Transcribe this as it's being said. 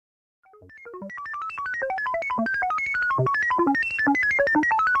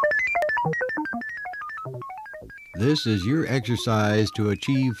This is your exercise to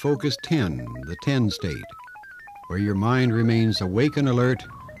achieve Focus 10, the 10 state, where your mind remains awake and alert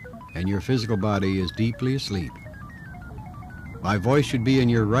and your physical body is deeply asleep. My voice should be in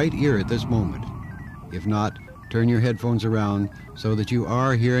your right ear at this moment. If not, turn your headphones around so that you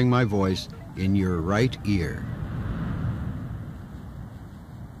are hearing my voice in your right ear.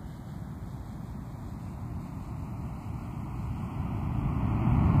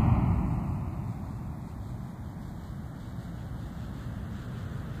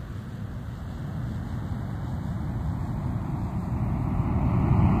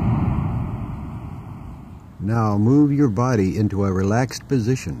 Now move your body into a relaxed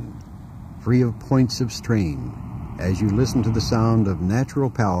position, free of points of strain, as you listen to the sound of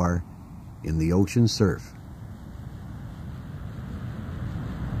natural power in the ocean surf.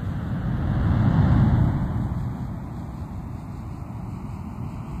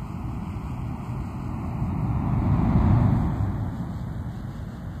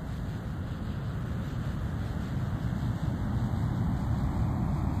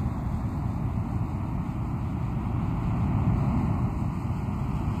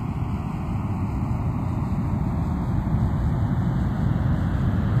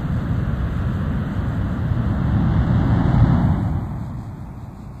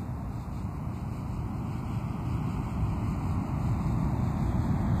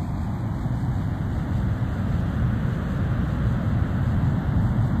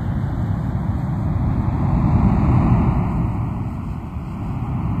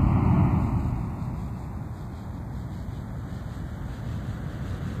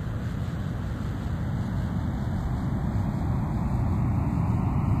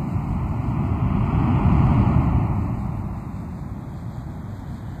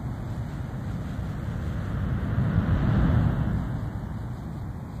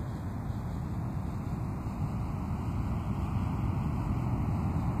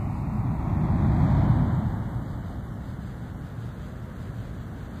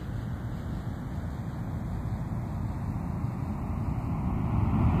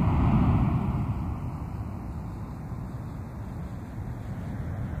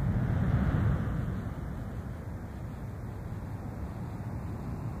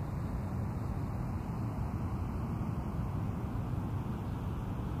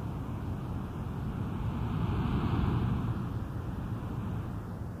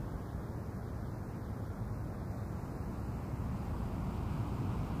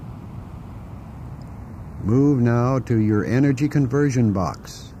 Move now to your energy conversion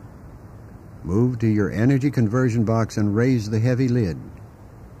box. Move to your energy conversion box and raise the heavy lid.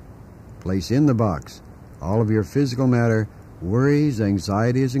 Place in the box all of your physical matter, worries,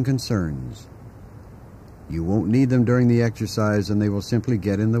 anxieties, and concerns. You won't need them during the exercise and they will simply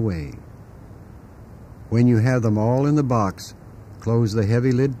get in the way. When you have them all in the box, close the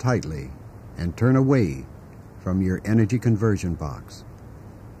heavy lid tightly and turn away from your energy conversion box.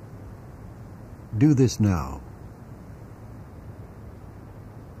 Do this now.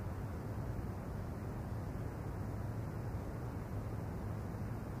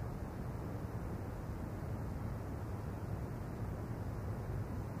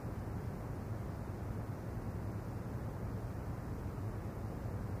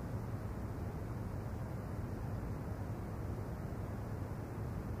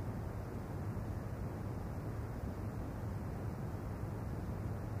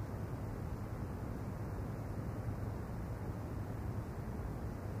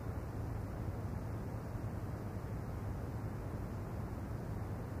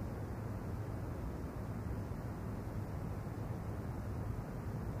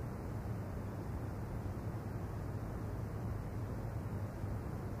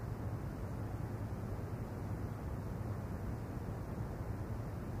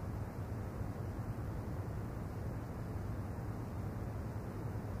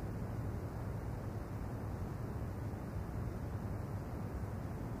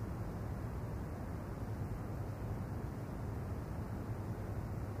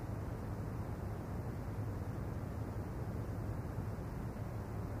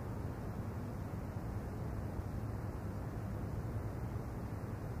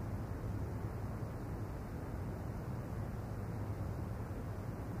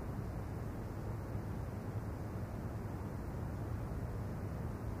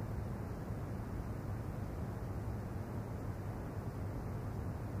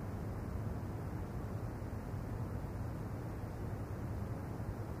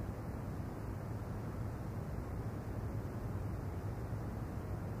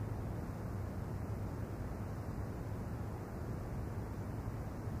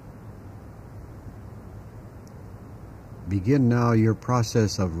 Begin now your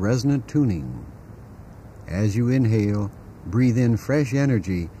process of resonant tuning. As you inhale, breathe in fresh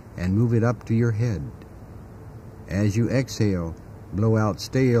energy and move it up to your head. As you exhale, blow out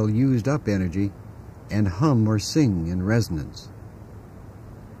stale, used-up energy and hum or sing in resonance.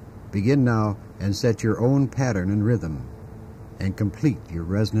 Begin now and set your own pattern and rhythm and complete your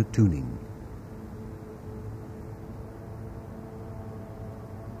resonant tuning.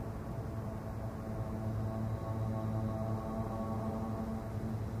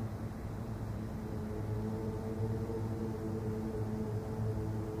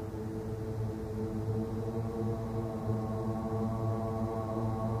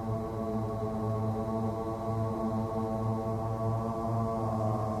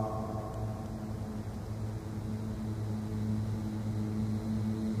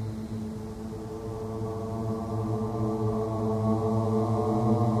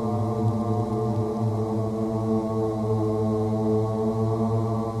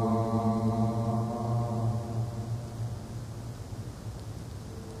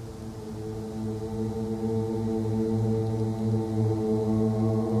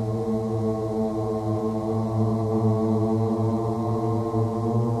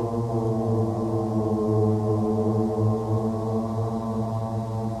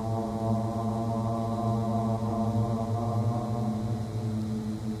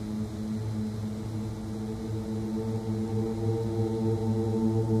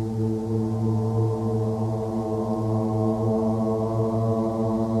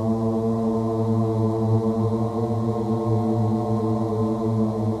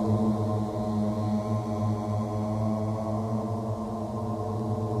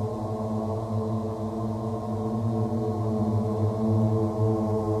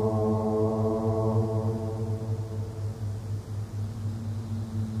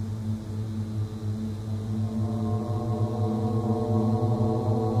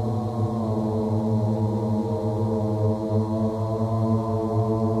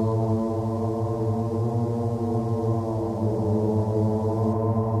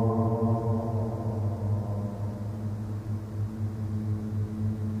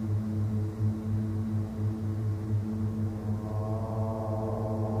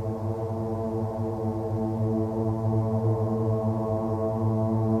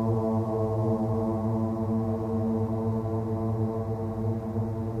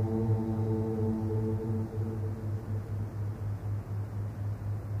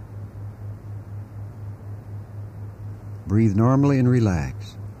 Breathe normally and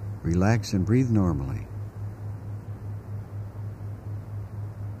relax. Relax and breathe normally.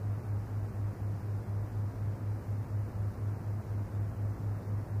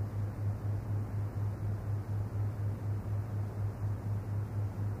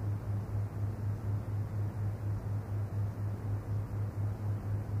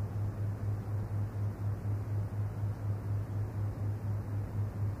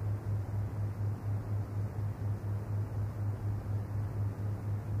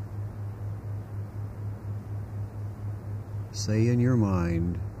 Say in your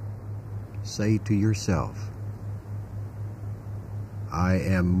mind, say to yourself, I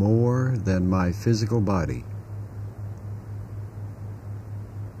am more than my physical body.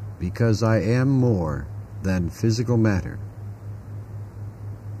 Because I am more than physical matter,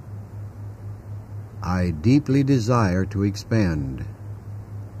 I deeply desire to expand,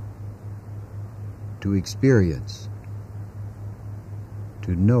 to experience,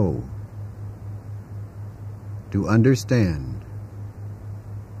 to know, to understand,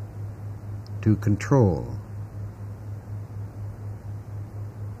 to control,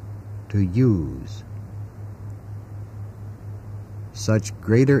 to use such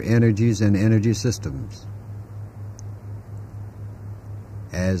greater energies and energy systems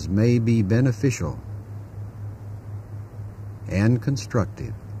as may be beneficial and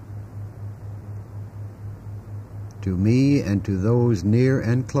constructive to me and to those near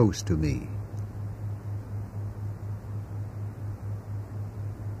and close to me.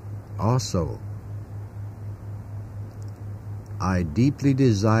 Also, I deeply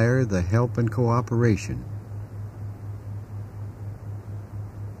desire the help and cooperation,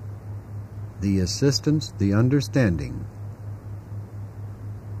 the assistance, the understanding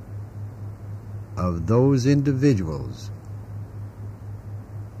of those individuals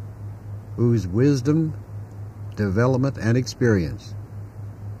whose wisdom, development, and experience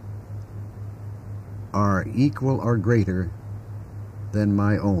are equal or greater than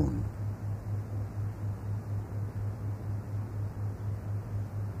my own.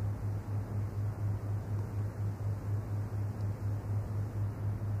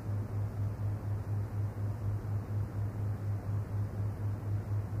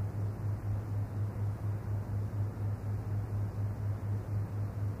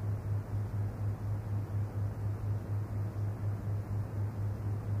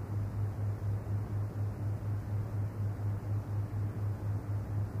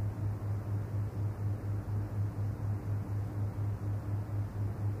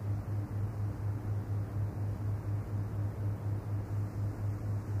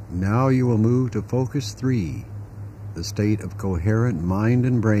 Now you will move to focus 3, the state of coherent mind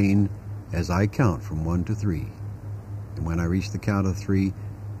and brain, as I count from 1 to 3. And when I reach the count of 3,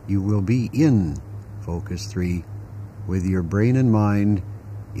 you will be in focus 3 with your brain and mind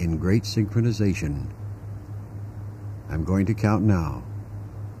in great synchronization. I'm going to count now.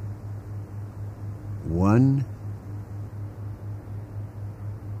 1,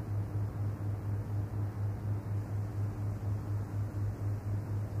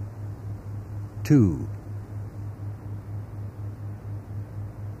 2,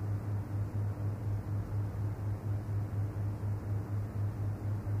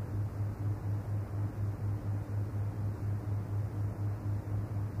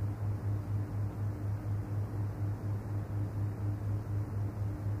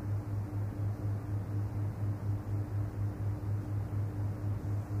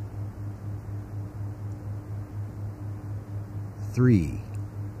 3.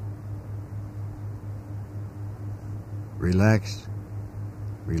 Relax,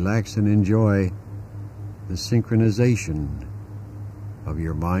 relax and enjoy the synchronization of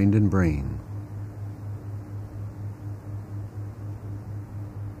your mind and brain.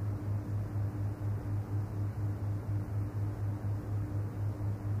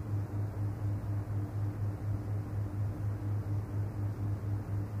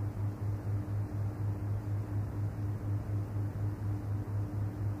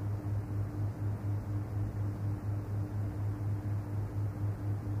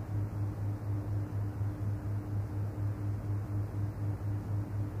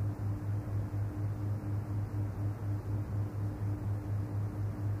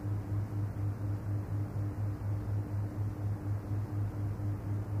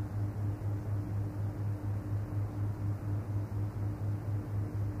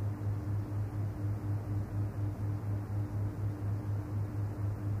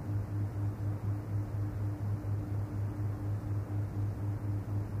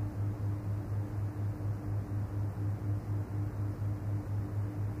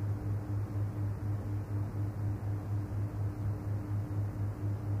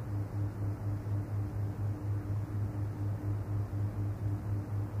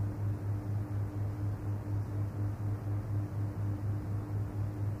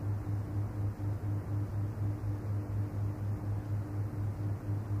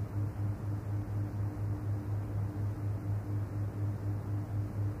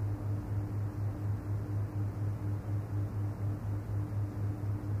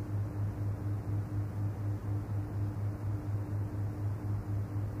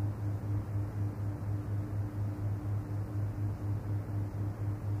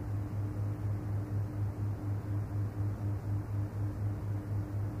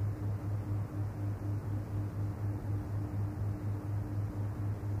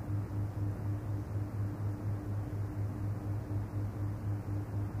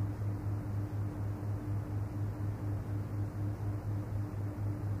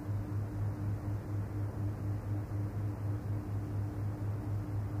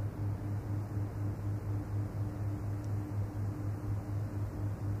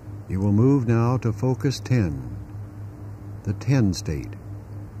 You will move now to focus 10, the 10 state,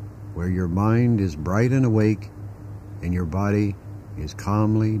 where your mind is bright and awake and your body is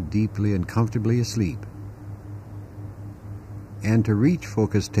calmly, deeply, and comfortably asleep. And to reach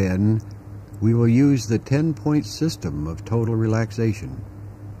focus 10, we will use the 10-point system of total relaxation.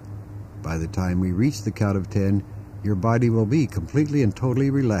 By the time we reach the count of 10, your body will be completely and totally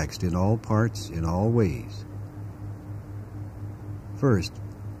relaxed in all parts, in all ways. First,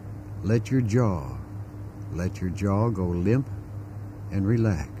 let your jaw go limp and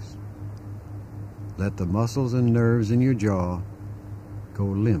relax. Let the muscles and nerves in your jaw go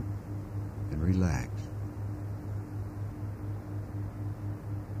limp and relax.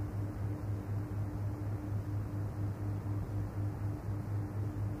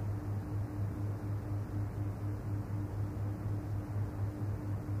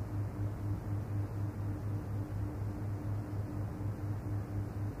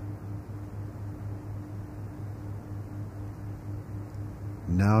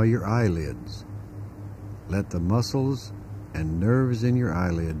 Now your eyelids. Let the muscles and nerves in your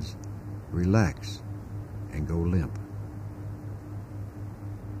eyelids relax and go limp.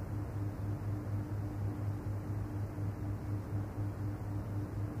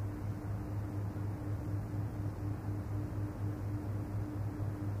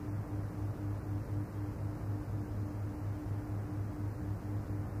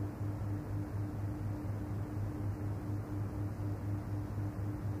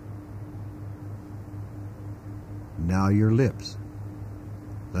 Now your lips.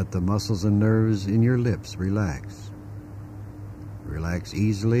 Let the muscles and nerves in your lips relax. Relax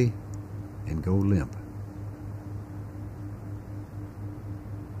easily and go limp.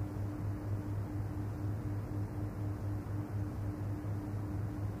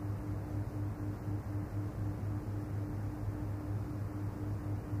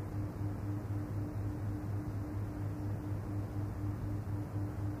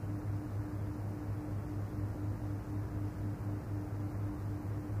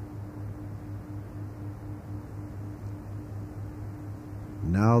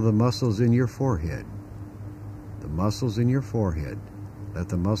 Now the muscles in your forehead. The muscles in your forehead. Let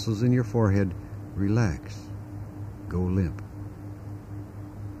the muscles in your forehead relax. Go limp.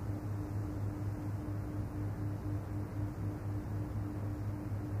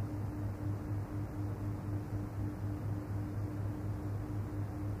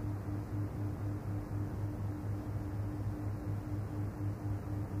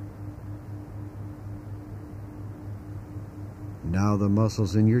 Now the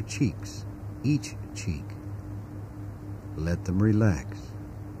muscles in your cheeks, each cheek. Let them relax.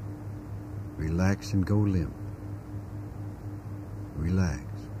 Relax and go limp. Relax.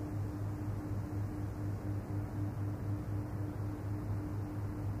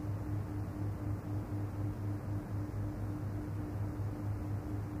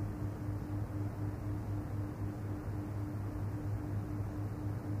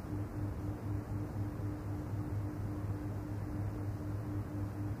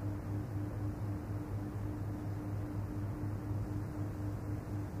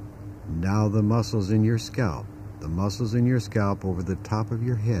 Now the muscles in your scalp, the muscles in your scalp over the top of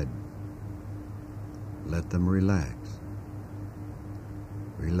your head. Let them relax.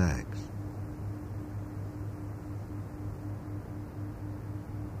 Relax.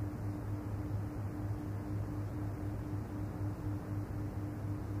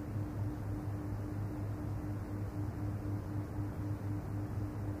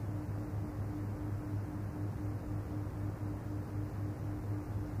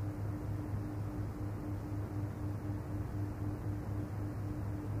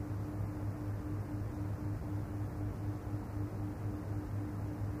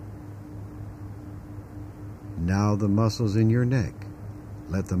 Now the muscles in your neck.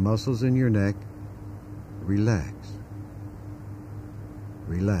 Let the muscles in your neck relax.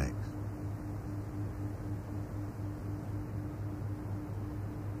 Relax.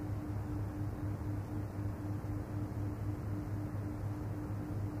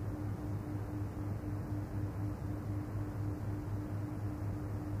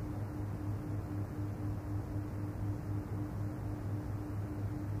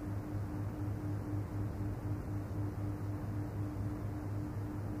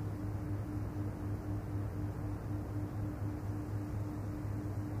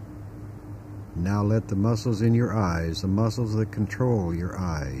 Now let the muscles in your eyes, the muscles that control your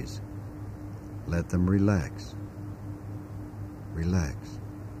eyes, let them relax. Relax.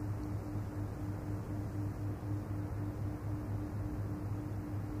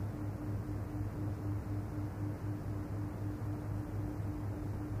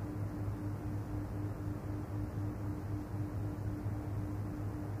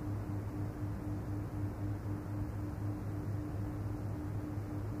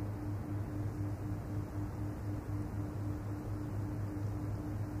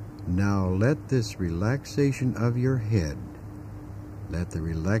 Now let this relaxation of your head, let the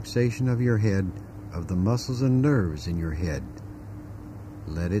relaxation of your head, of the muscles and nerves in your head,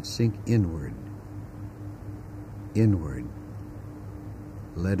 let it sink inward, inward.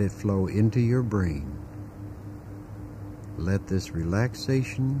 Let it flow into your brain. Let this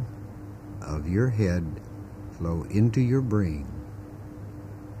relaxation of your head flow into your brain.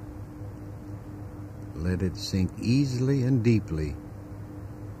 Let it sink easily and deeply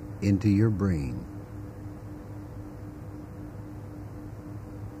into your brain.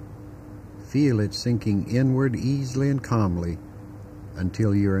 Feel it sinking inward easily and calmly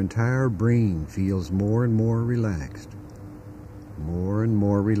until your entire brain feels more and more relaxed. More and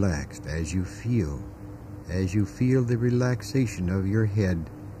more relaxed as you feel the relaxation of your head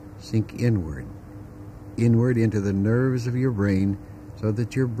sink inward, inward into the nerves of your brain so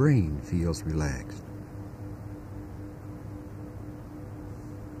that your brain feels relaxed.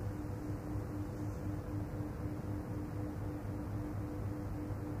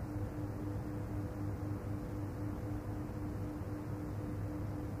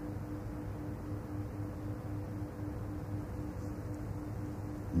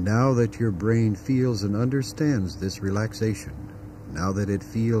 Now that your brain feels and understands this relaxation, now that it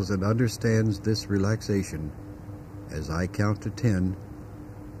feels and understands this relaxation, as I count to 10,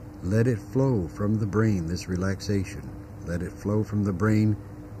 Let it flow from the brain, this relaxation. Let it flow from the brain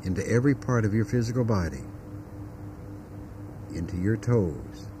into every part of your physical body, into your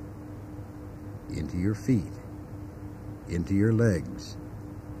toes, into your feet, into your legs,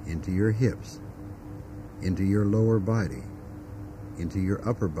 into your hips, into your lower body, into your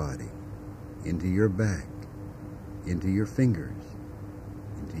upper body, into your back, into your fingers,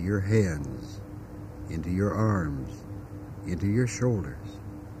 into your hands, into your arms, into your shoulders.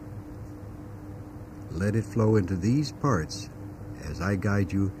 Let it flow into these parts as I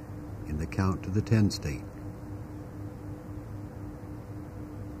guide you in the count to the 10 state.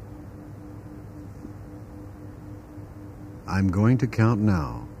 I'm going to count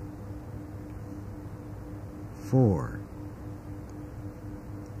now. 4.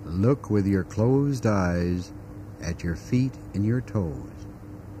 Look with your closed eyes at your feet and your toes.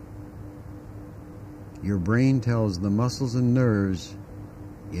 Your brain tells the muscles and nerves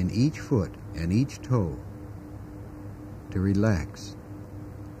in each foot and each toe to relax,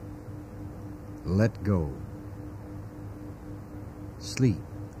 let go, sleep.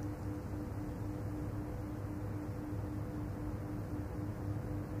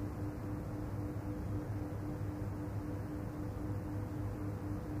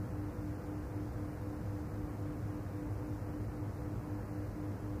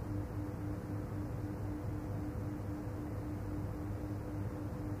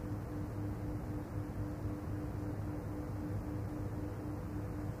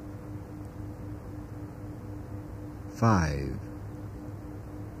 Five.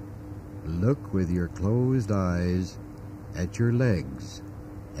 Look with your closed eyes at your legs,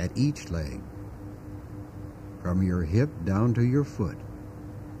 at each leg, from your hip down to your foot.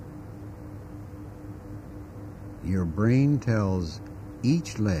 Your brain tells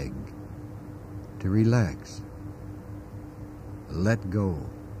each leg to relax, let go,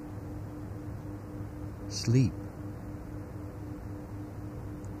 sleep.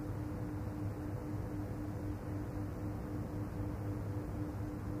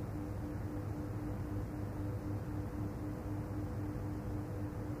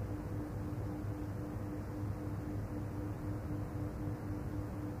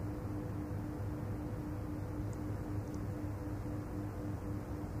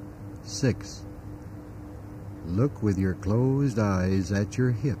 6. Look with your closed eyes at your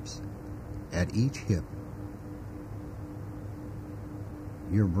hips, at each hip.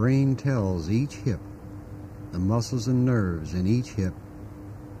 Your brain tells each hip, the muscles and nerves in each hip,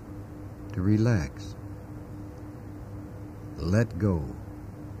 to relax, let go,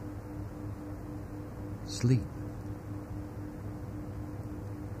 sleep.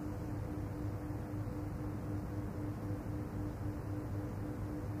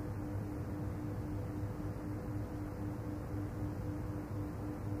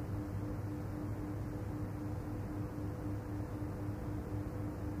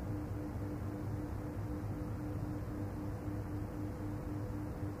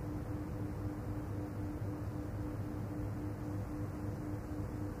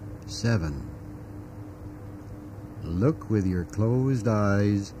 7. Look with your closed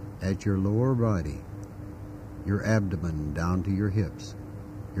eyes at your lower body, your abdomen down to your hips,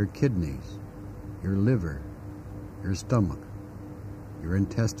 your kidneys, your liver, your stomach, your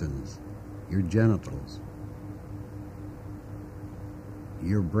intestines, your genitals.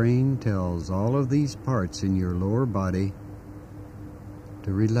 Your brain tells all of these parts in your lower body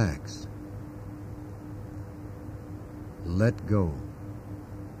to relax, let go,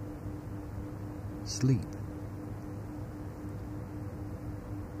 sleep.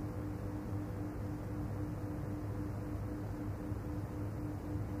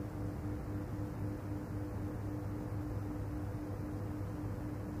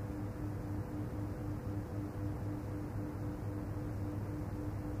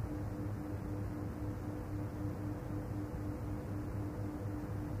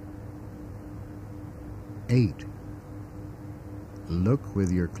 8. Look with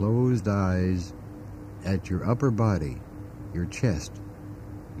your closed eyes at your upper body, your chest,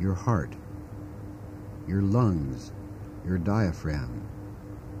 your heart, your lungs, your diaphragm.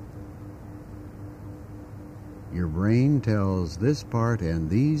 Your brain tells this part and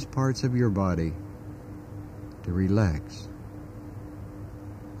these parts of your body to relax,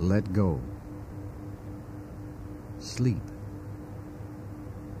 let go, sleep.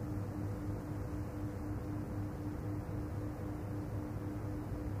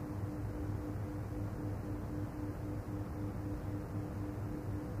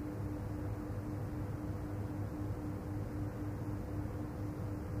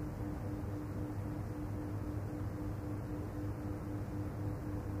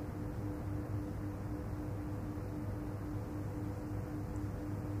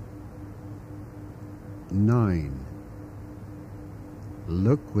 9.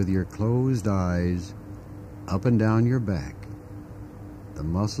 Look with your closed eyes up and down your back, the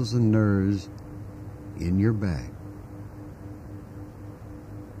muscles and nerves in your back.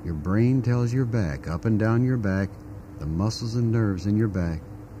 Your brain tells your back, up and down your back, the muscles and nerves in your back,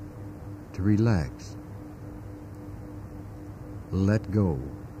 to relax. Let go.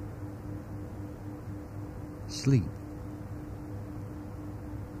 Sleep.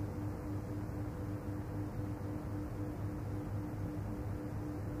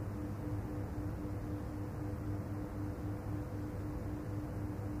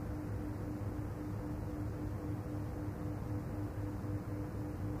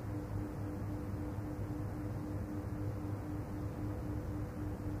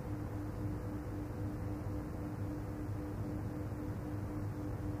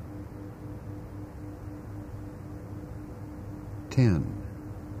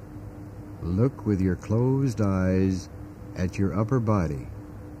 Look with your closed eyes at your upper body,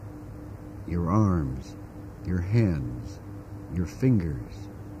 your arms, your hands, your fingers,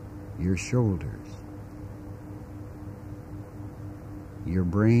 your shoulders. Your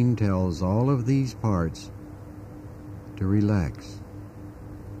brain tells all of these parts to relax.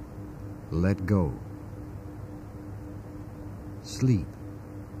 Let go. Sleep.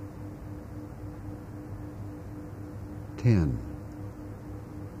 10.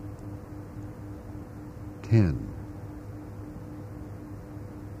 10.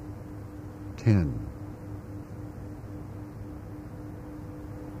 10.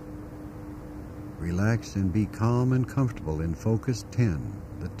 Relax and be calm and comfortable in focus 10,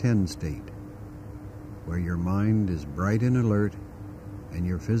 the 10 state, where your mind is bright and alert and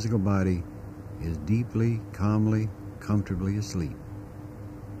your physical body is deeply, calmly, comfortably asleep.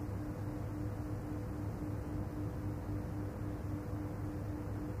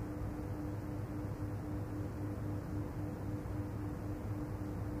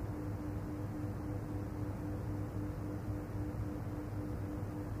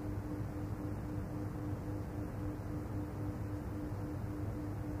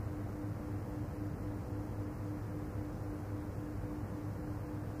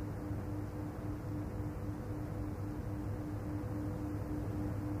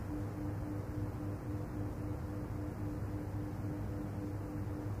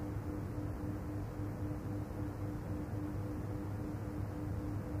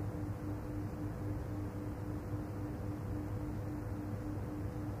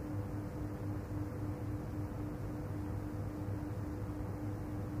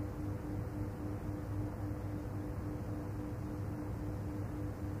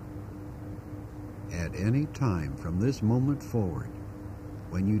 At any time from this moment forward,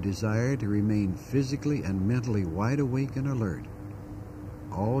 when you desire to remain physically and mentally wide awake and alert,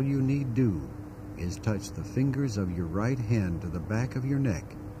 all you need do is touch the fingers of your right hand to the back of your neck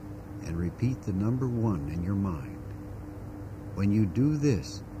and repeat the number 1 in your mind. When you do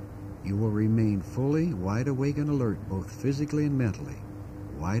this, you will remain fully wide awake and alert, both physically and mentally,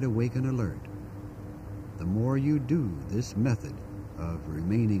 wide awake and alert. The more you do this method of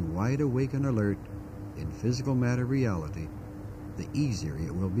remaining wide awake and alert in physical matter reality, the easier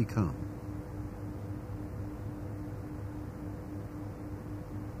it will become.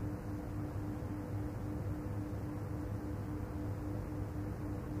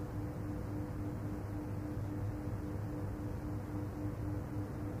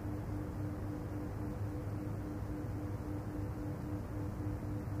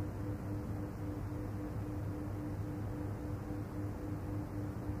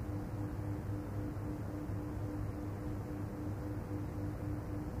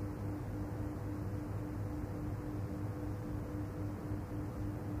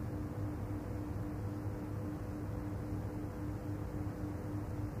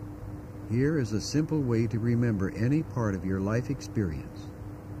 Here is a simple way to remember any part of your life experience.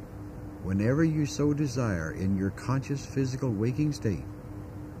 Whenever you so desire in your conscious physical waking state,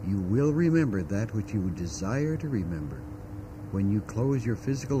 you will remember that which you desire to remember when you close your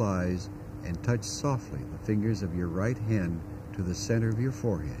physical eyes and touch softly the fingers of your right hand to the center of your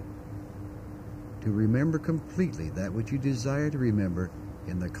forehead. To remember completely that which you desire to remember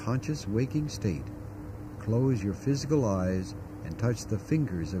in the conscious waking state, close your physical eyes and touch the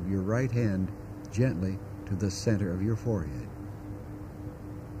fingers of your right hand gently to the center of your forehead.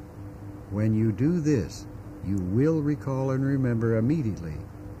 When you do this, you will recall and remember immediately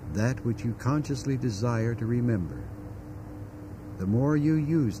that which you consciously desire to remember. The more you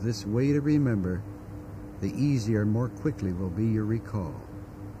use this way to remember, the easier and more quickly will be your recall.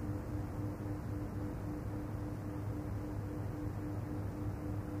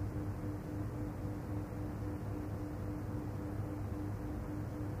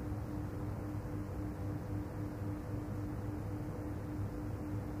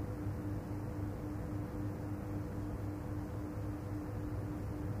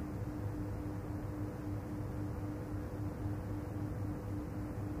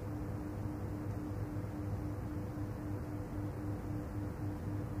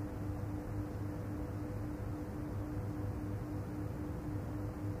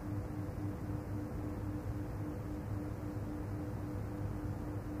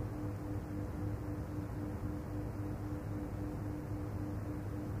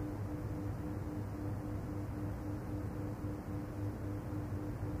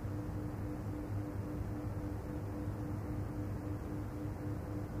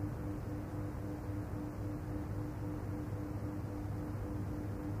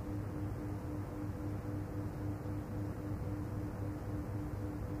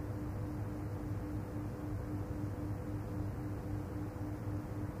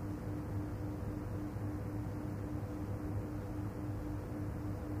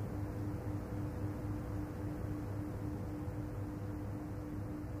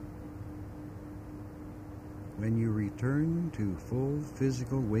 When you return to full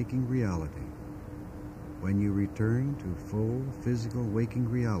physical waking reality, when you return to full physical waking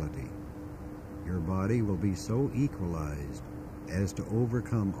reality, your body will be so equalized as to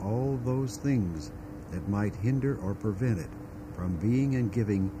overcome all those things that might hinder or prevent it from being and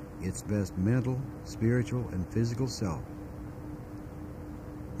giving its best mental, spiritual, and physical self.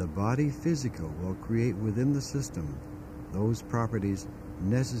 The body physical will create within the system those properties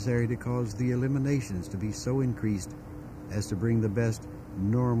necessary to cause the eliminations to be so increased as to bring the best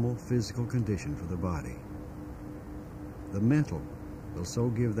normal physical condition for the body. The mental will so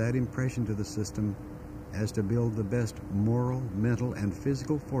give that impression to the system as to build the best moral, mental, and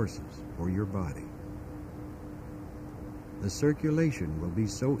physical forces for your body. The circulation will be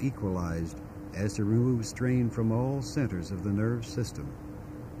so equalized as to remove strain from all centers of the nerve system,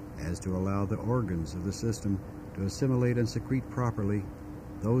 as to allow the organs of the system to assimilate and secrete properly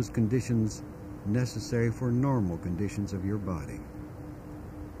those conditions necessary for normal conditions of your body.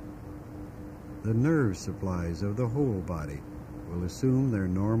 The nerve supplies of the whole body will assume their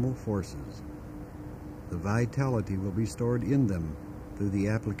normal forces. The vitality will be stored in them through the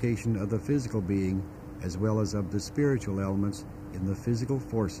application of the physical being as well as of the spiritual elements in the physical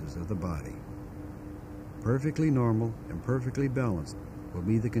forces of the body. Perfectly normal and perfectly balanced will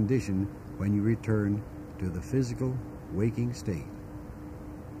be the condition when you return to the physical waking state.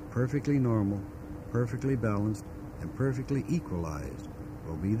 Perfectly normal, perfectly balanced, and perfectly equalized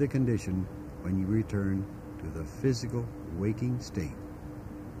will be the condition when you return to the physical waking state.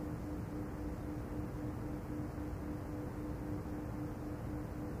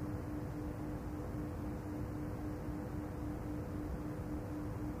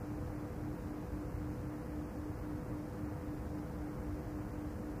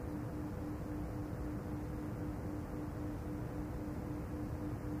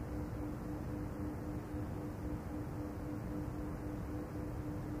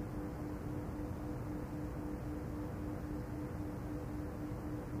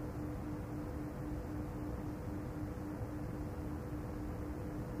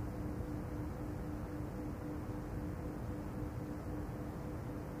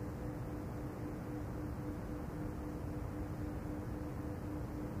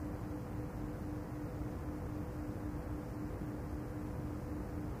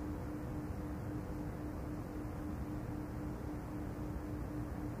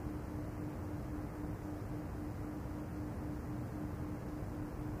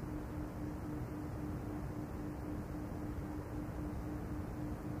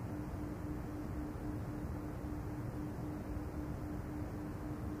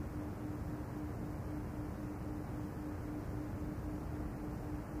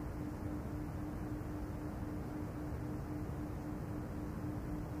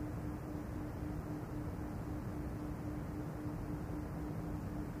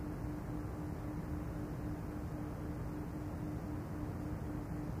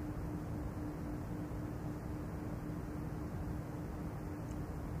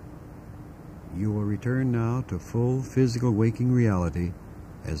 You will return now to full physical waking reality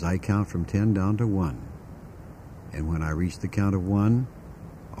as I count from 10 down to 1. And when I reach the count of 1,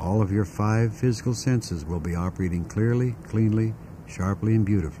 all of your 5 physical senses will be operating clearly, cleanly, sharply, and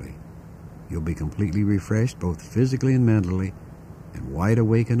beautifully. You'll be completely refreshed both physically and mentally, and wide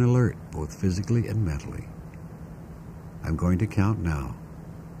awake and alert both physically and mentally. I'm going to count now.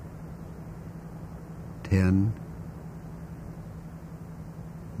 10,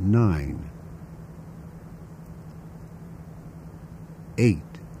 9, 8,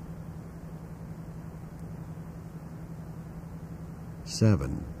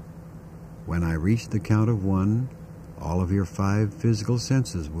 7. When I reach the count of 1, all of your 5 physical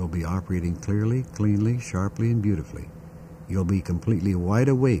senses will be operating clearly, cleanly, sharply, and beautifully. You'll be completely wide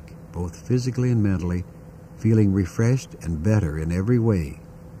awake, both physically and mentally, feeling refreshed and better in every way,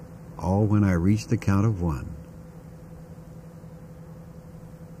 all when I reach the count of 1.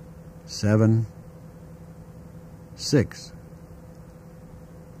 7, 6,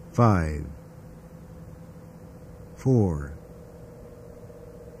 5, 4,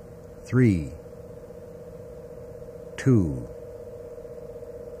 3, 2,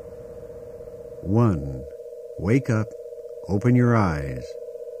 1. Wake up, open your eyes,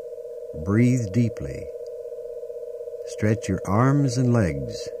 breathe deeply, stretch your arms and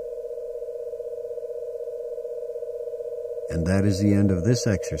legs. And that is the end of this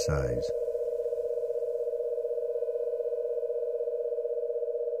exercise.